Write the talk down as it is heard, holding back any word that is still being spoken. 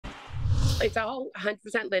It's all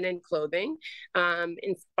 100% linen clothing,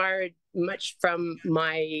 inspired much from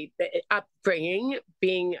my upbringing.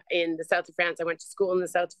 Being in the south of France, I went to school in the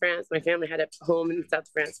south of France. My family had a home in the south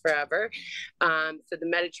of France forever. So the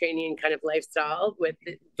Mediterranean kind of lifestyle,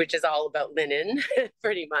 which is all about linen,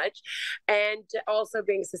 pretty much, and also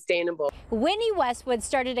being sustainable. Whitney Westwood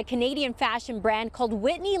started a Canadian fashion brand called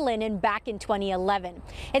Whitney Linen back in 2011.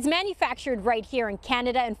 It's manufactured right here in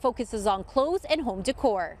Canada and focuses on clothes and home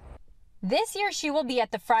decor. This year, she will be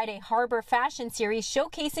at the Friday Harbour Fashion Series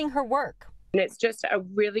showcasing her work. And it's just a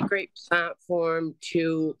really great platform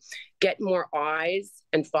to get more eyes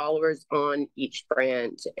and followers on each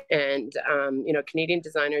brand. And, Canadian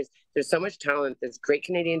designers, there's so much talent. There's great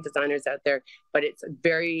Canadian designers out there, but it's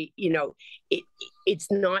very,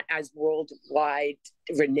 it's not as worldwide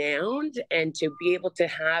renowned. And to be able to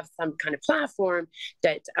have some kind of platform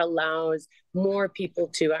that allows more people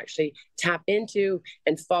to actually tap into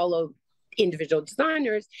and follow individual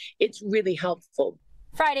designers, it's really helpful.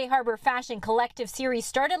 Friday Harbour Fashion Collective Series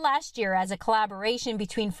started last year as a collaboration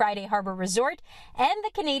between Friday Harbour Resort and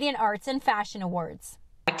the Canadian Arts and Fashion Awards.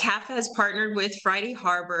 CAF has partnered with Friday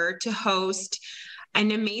Harbour to host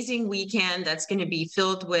an amazing weekend that's going to be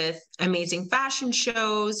filled with amazing fashion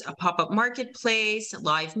shows, a pop-up marketplace,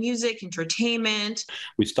 live music, entertainment.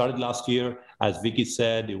 We started last year, as Vicky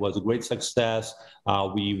said, it was a great success.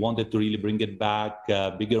 We wanted to really bring it back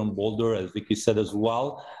bigger and bolder, as Vicky said as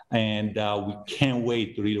well. And we can't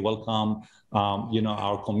wait to really welcome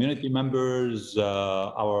our community members,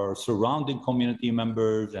 our surrounding community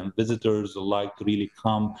members and visitors alike to really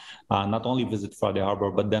come, not only visit Friday Harbour,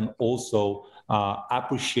 but then also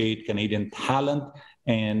appreciate Canadian talent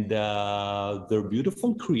and their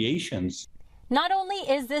beautiful creations. Not only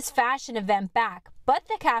is this fashion event back, but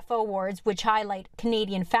the CAF Awards, which highlight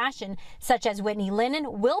Canadian fashion, such as Whitney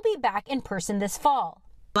Linen, will be back in person this fall.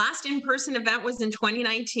 Last in-person event was in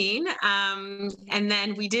 2019, and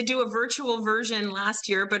then we did do a virtual version last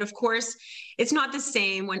year, but of course, it's not the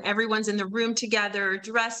same when everyone's in the room together,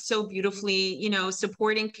 dressed so beautifully,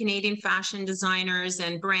 supporting Canadian fashion designers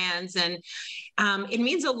and brands, and it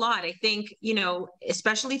means a lot. I think,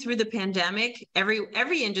 especially through the pandemic,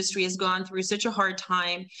 every industry has gone through such a hard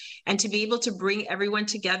time, and to be able to bring everyone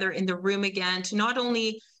together in the room again, to not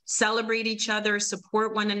only celebrate each other,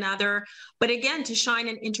 support one another, but again, to shine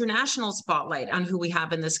an international spotlight on who we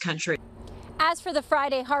have in this country. As for the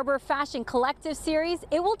Friday Harbour Fashion Collective Series,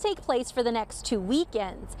 it will take place for the next 2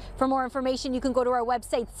 weekends. For more information, you can go to our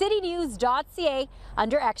website, citynews.ca,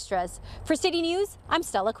 under Extras. For City News, I'm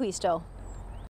Stella Acquisto.